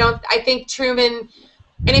lie. I think Truman,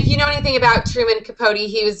 and if you know anything about Truman Capote,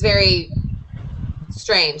 he was very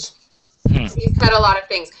strange. He said a lot of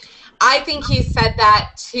things. I think he said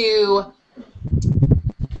that to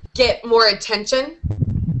get more attention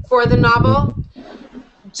for the novel,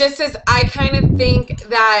 just as I kind of think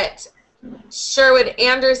that Sherwood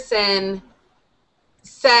Anderson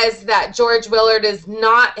says that George Willard is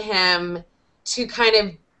not him to kind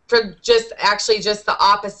of, for just the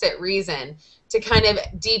opposite reason, to kind of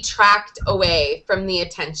detract away from the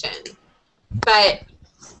attention. But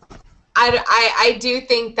I do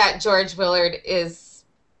think that George Willard is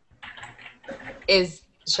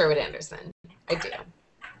Sherwood Anderson. I do.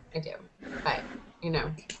 But, you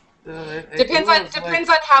know. Depends on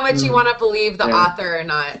how much you want to believe the author or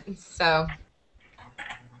not. So,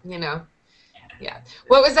 you know, yeah.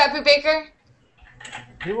 What was that, Boo Baker?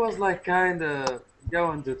 He was like kind of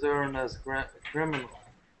going to turn as criminal.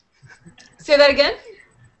 Say that again.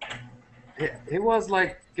 He was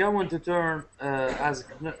like going to turn as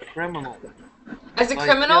a criminal. As a like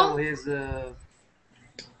criminal? Kill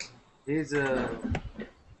his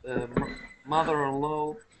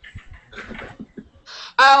mother-in-law.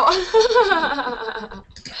 Oh,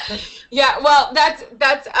 yeah. Well,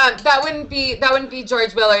 that wouldn't be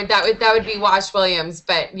George Willard. That would be Wash Williams.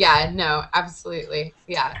 But yeah, no, absolutely,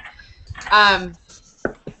 yeah.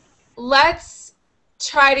 Let's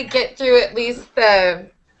try to get through at least the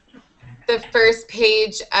first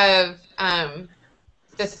page of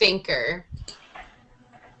The Thinker.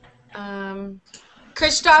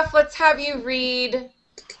 Christoph, let's have you read.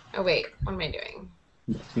 Oh wait, what am I doing?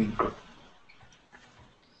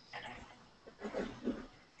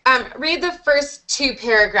 Read the first 2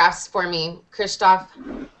 paragraphs for me, Christoph.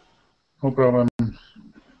 No problem.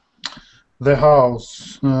 The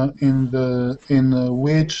house in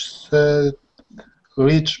which Sir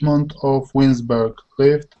Richmond of Winesburg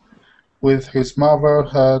lived with his mother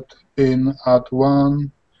had been at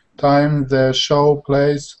one time the show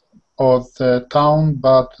place of the town,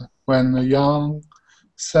 but when young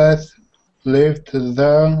Seth lived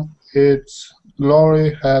there, its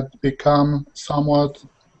glory had become somewhat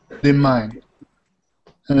dimmed.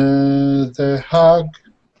 The hug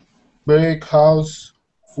brick house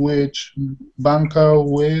which banker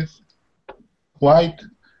White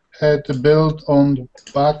had built on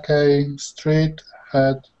Buckeye Street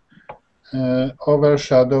had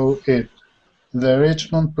overshadowed it. The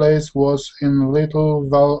Richmond place was in Little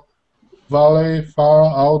Valley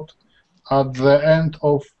far out at the end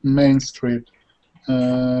of Main Street.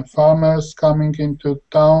 Farmers coming into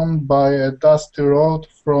town by a dusty road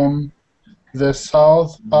from the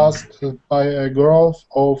south passed by a grove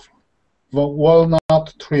of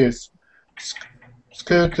walnut trees,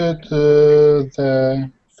 skirted the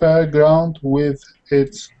fairground with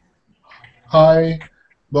its high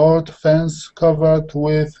board fence covered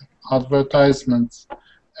with advertisements,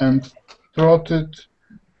 and trotted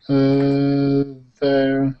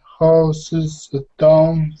their horses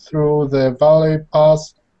down through the valley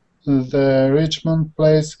past the Richmond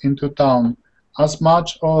place into town. As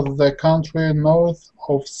much of the country north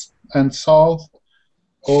of and south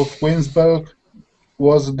of Winesburg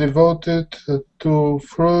was devoted to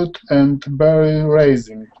fruit and berry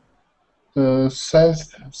raising.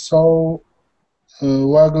 Seth saw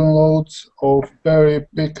wagonloads of berry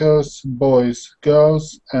pickers, boys,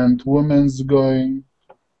 girls, and women going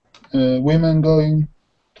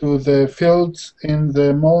to the fields in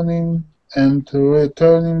the morning and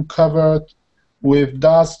returning covered with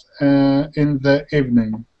dust in the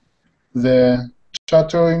evening. The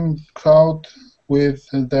chattering crowd with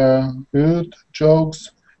their rude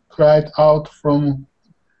jokes cried out from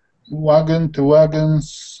wagon to wagon,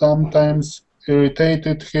 sometimes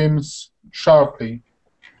irritated him sharply.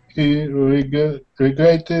 He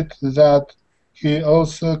regretted that he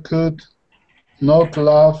also could not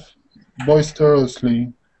laugh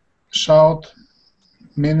boisterously, shout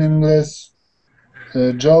meaningless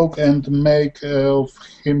joke, and make of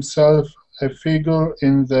himself a figure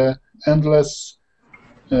in the endless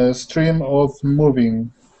stream of moving,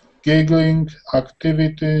 giggling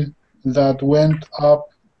activity that went up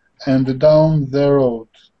and down the road.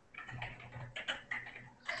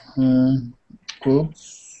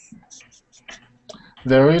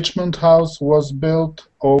 The Richmond house was built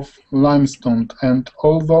of limestone, and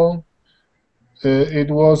although it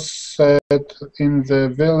was said in the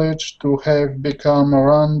village to have become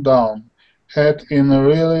run down, had in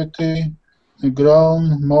reality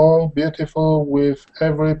grown more beautiful with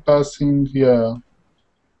every passing year.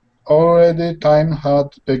 Already time had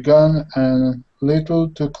begun a little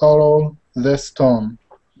to color the stone,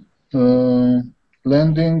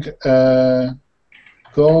 lending a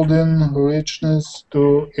golden richness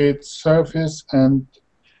to its surface, and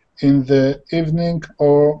in the evening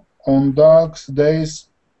or on dark days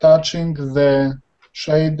touching the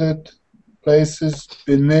shaded places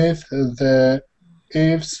beneath the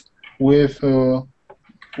eaves with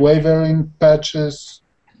wavering patches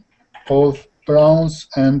of browns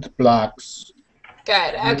and blacks.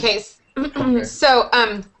 Good. Okay.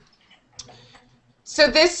 So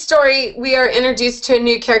this story, we are introduced to a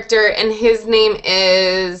new character, and his name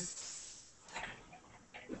is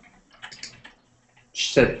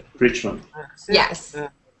Seth Richmond. Yes.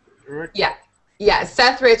 Yeah,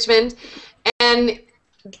 Seth Richmond. And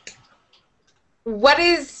what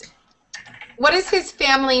is what is his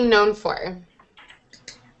family known for?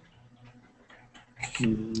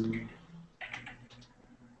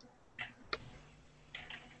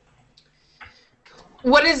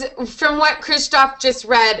 What is, from what Christoph just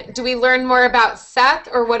read, do we learn more about Seth,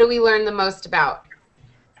 or what do we learn the most about?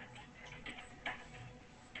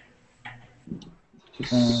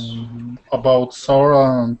 About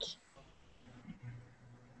Sarah and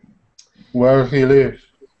where he lived.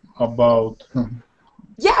 About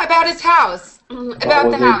Yeah, about his house.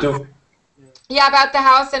 About the house. Yeah, about the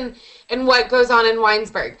house and what goes on in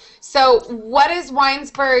Winesburg. So what is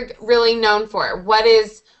Winesburg really known for? What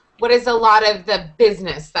is a lot of the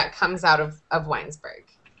business that comes out of Winesburg?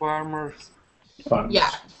 Farmers.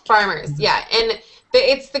 Yeah, farmers. Yeah, and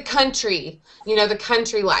it's the country, you know, the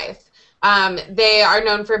country life. They are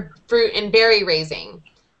known for fruit and berry raising.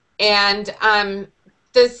 And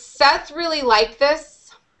does Seth really like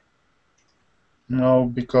this?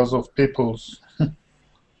 no, because of peoples.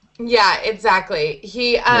 Yeah, exactly.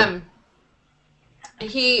 He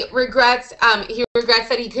regrets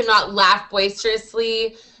that he could not laugh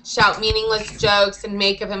boisterously, shout meaningless jokes, and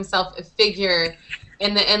make of himself a figure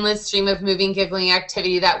in the endless stream of moving, giggling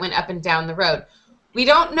activity that went up and down the road. We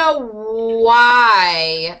don't know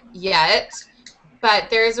why yet, but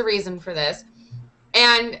there is a reason for this.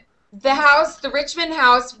 And the house, the Richmond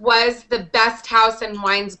house, was the best house in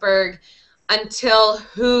Winesburg until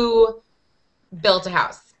who built a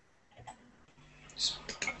house?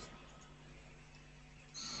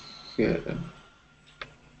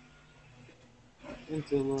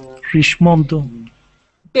 Richmond.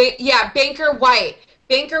 Banker White.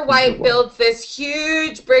 Banker White builds this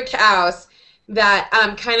huge brick house that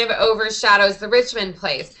kind of overshadows the Richmond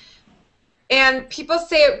place. And people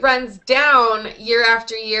say it runs down year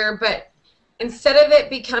after year, but instead of it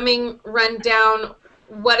becoming run down,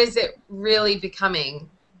 what is it really becoming?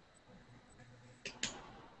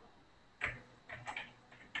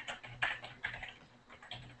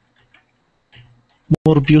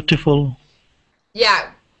 More beautiful.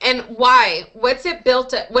 Yeah, and why? What's it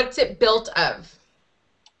built of?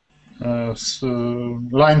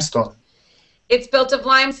 Limestone. It's built of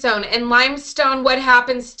limestone, and limestone, what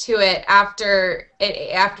happens to it after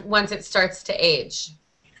once it starts to age?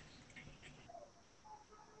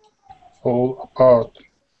 Fall apart.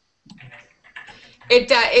 It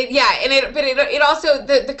does. But it also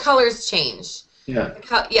the colors change. Yeah.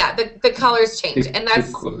 The colors change, and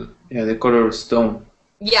that's the color of stone.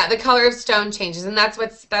 Yeah, the color of stone changes, and that's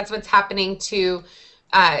what's happening to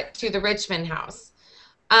the Richmond house.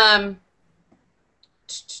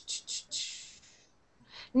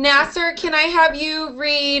 Nasser, can I have you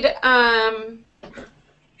read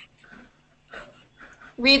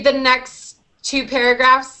the next two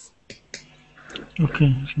paragraphs?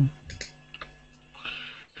 Okay.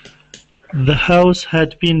 The house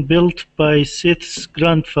had been built by Seth's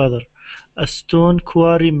grandfather, a stone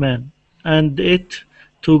quarryman, and it,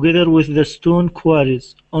 together with the stone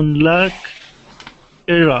quarries on Lake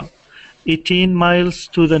Erie, 18 miles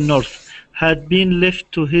to the north, had been left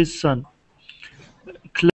to his son,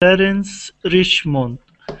 Clarence Richmond,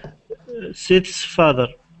 Seth's father.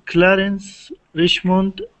 Clarence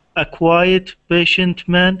Richmond, a quiet, patient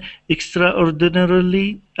man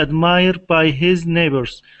extraordinarily admired by his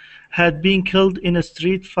neighbors, had been killed in a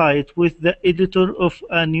street fight with the editor of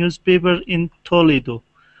a newspaper in Toledo,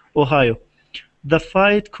 Ohio. The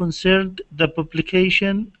fight concerned the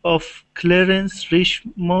publication of Clarence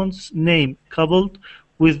Richmond's name coupled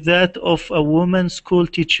with that of a woman school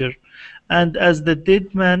teacher, and as the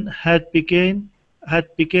dead man had begun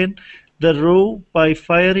the row by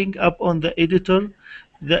firing up on the editor,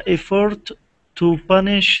 the effort to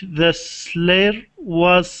punish the slayer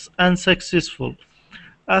was unsuccessful.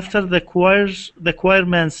 After the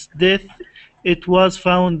choirman's death, it was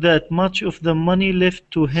found that much of the money left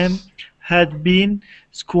to him had been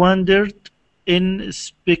squandered in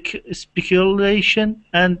speculation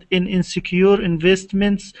and in insecure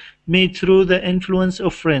investments made through the influence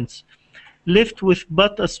of friends. Left with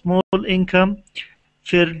but a small income,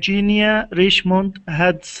 Virginia Richmond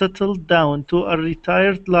had settled down to a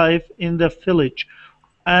retired life in the village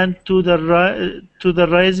and to the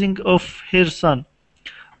raising of her son.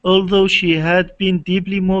 Although she had been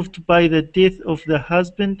deeply moved by the death of the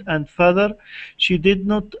husband and father, she did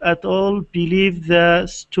not at all believe the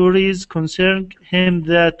stories concerning him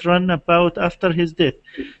that ran about after his death.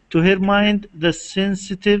 To her mind, the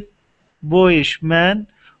sensitive, boyish man,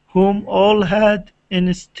 whom all had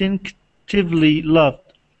instinctively loved,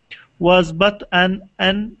 was but an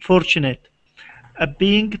unfortunate, a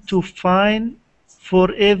being too fine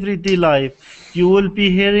for everyday life. You will be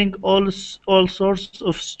hearing all sorts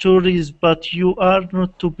of stories, but you are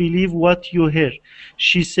not to believe what you hear.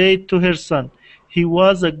 She said to her son, he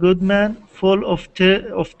was a good man, full of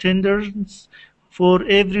tenderness for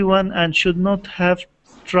everyone, and should not have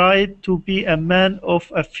tried to be a man of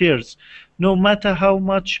affairs, no matter how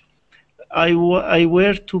much I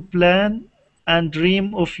were to plan and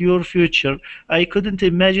dream of your future. I couldn't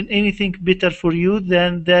imagine anything better for you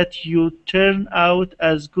than that you turn out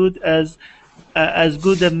as good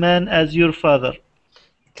a man as your father.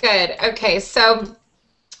 Good. Okay, so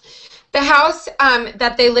the house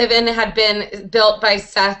that they live in had been built by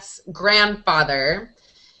Seth's grandfather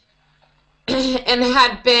and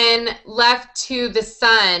had been left to the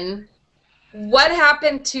son. What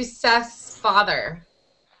happened to Seth's father?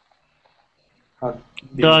 How did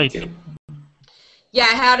he Died. kill?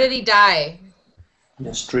 Yeah, how did he die? In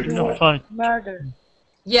a street In a fight. fight. Murder.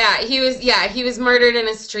 Yeah, he was murdered in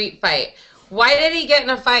a street fight. Why did he get in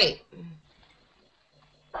a fight?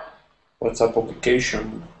 What's a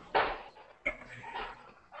publication?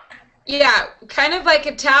 Yeah, kind of like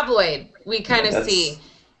a tabloid, we kind of That's- see.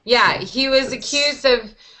 Yeah, he was accused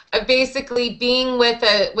of basically being with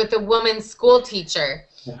a woman school teacher.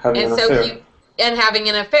 Having And an so affair. and having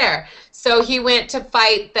an affair. So he went to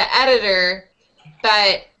fight the editor,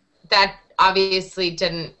 but that obviously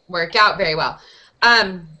didn't work out very well.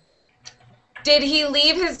 Did he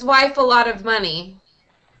leave his wife a lot of money?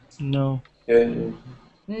 No. No.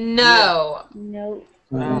 No.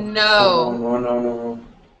 No. No.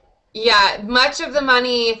 Yeah, much of the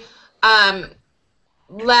money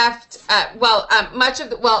left,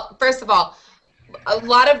 first of all, a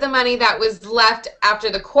lot of the money that was left after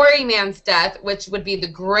the quarryman's death, which would be the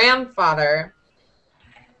grandfather,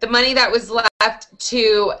 the money that was left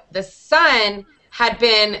to the son had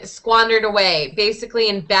been squandered away, basically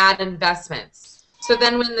in bad investments. So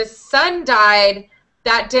then when the son died,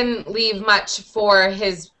 that didn't leave much for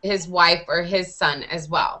his wife or his son as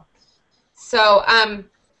well. So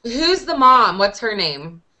who's the mom? What's her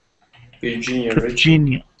name? Virginia.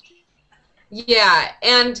 Virginia. Yeah,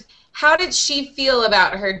 and how did she feel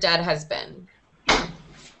about her dead husband?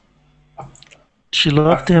 She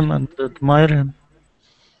loved him and admired him.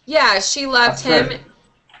 Yeah, she loved him.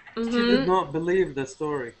 She did not believe the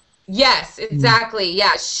story. Yes, exactly.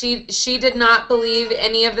 Yeah, she did not believe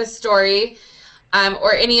any of the story,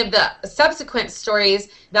 or any of the subsequent stories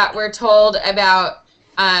that were told about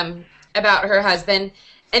her husband.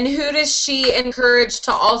 And who does she encourage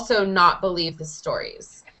to also not believe the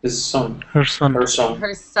stories? His son. Her son. Her son.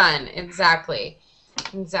 Her son, exactly.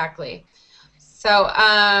 So,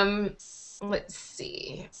 let's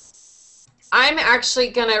see. I'm actually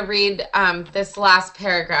gonna read this last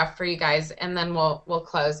paragraph for you guys, and then we'll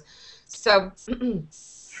close. So,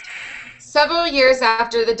 several years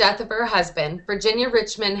after the death of her husband, Virginia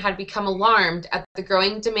Richmond had become alarmed at the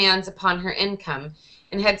growing demands upon her income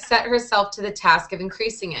and had set herself to the task of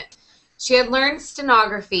increasing it. She had learned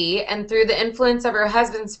stenography, and through the influence of her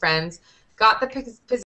husband's friends, got the position